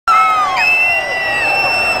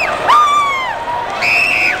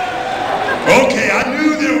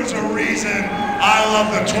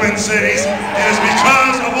love the Twin Cities. It is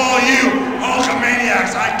because of all you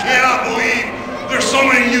Hulkamaniacs. I cannot believe there's so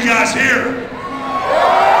many of you guys here.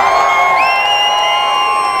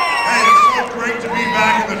 Hey, it's so great to be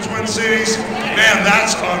back in the Twin Cities. Man,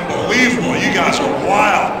 that's unbelievable. You guys are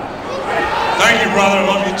wild. Thank you, brother. I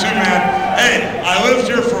love you too, man. Hey, I lived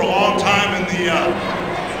here for a long time in the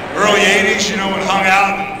early 80s, you know, and hung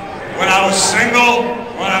out. When I was single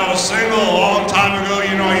a long time ago,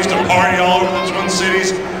 you know, I used to party all over the Twin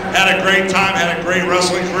Cities. Had a great time, had a great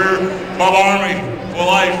wrestling career. Bub Army for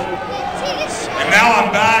life. And now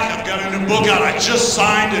I'm back. I've got a new book out. I just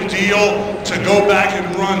signed a deal to go back and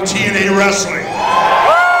run TNA Wrestling.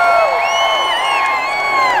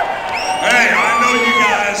 Hey, I know you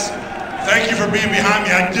guys. Thank you for being behind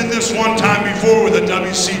me. I did this one time before with the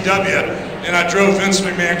WCW, and I drove Vince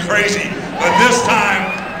McMahon crazy. But this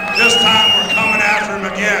time we're coming after him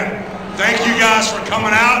again. Thank you guys for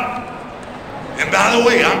coming out. And by the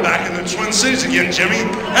way, I'm back in the Twin Cities again, Jimmy.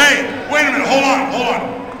 Hey, wait a minute, hold on.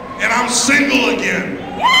 And I'm single again.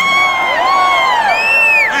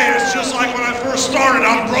 Hey, it's just like when I first started,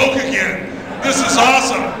 I'm broke again. This is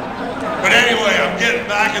awesome. But anyway, I'm getting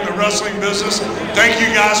back in the wrestling business. Thank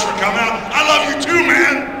you guys for coming out. I love you too,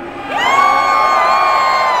 man.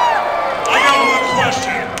 I got one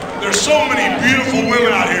question. There's so many beautiful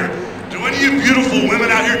women out here. Do any of you beautiful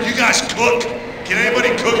women out here, do you guys cook? Can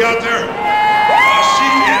anybody cook out there? Oh, she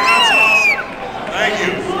can. That's awesome. Thank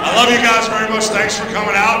you. I love you guys very much. Thanks for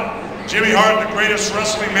coming out. Jimmy Hart, the greatest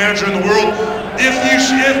wrestling manager in the world. If you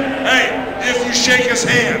shake his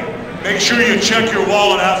hand, make sure you check your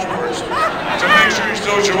wallet afterwards to make sure you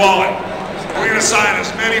still got your wallet. We're going to sign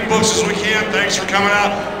as many books as we can. Thanks for coming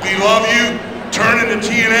out. We love you. Turn into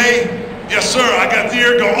TNA. Yes, sir. I got the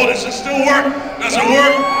ear going. Oh, does it still work? Does it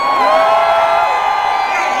work?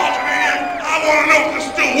 No, Hulkamaniac. I want to know if this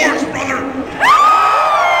still works, brother. All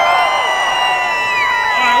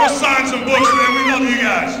right, we'll sign some books, man. We love you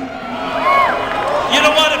guys. You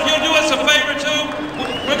know what? If you'll do us a favor, too,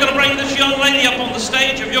 we're going to bring this young lady up on the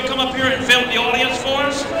stage. If you'll come up here and film the audience for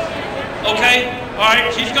us. Okay? All right.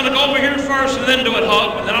 She's going to go over here first and then do it,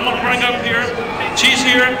 Hulk. And then I'm going to bring her up here. She's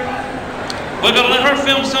here. We're going to let her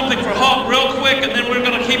film something for Hulk real quick, and then we're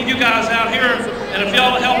going to keep you guys out here. And if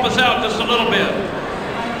y'all help us out just a little bit.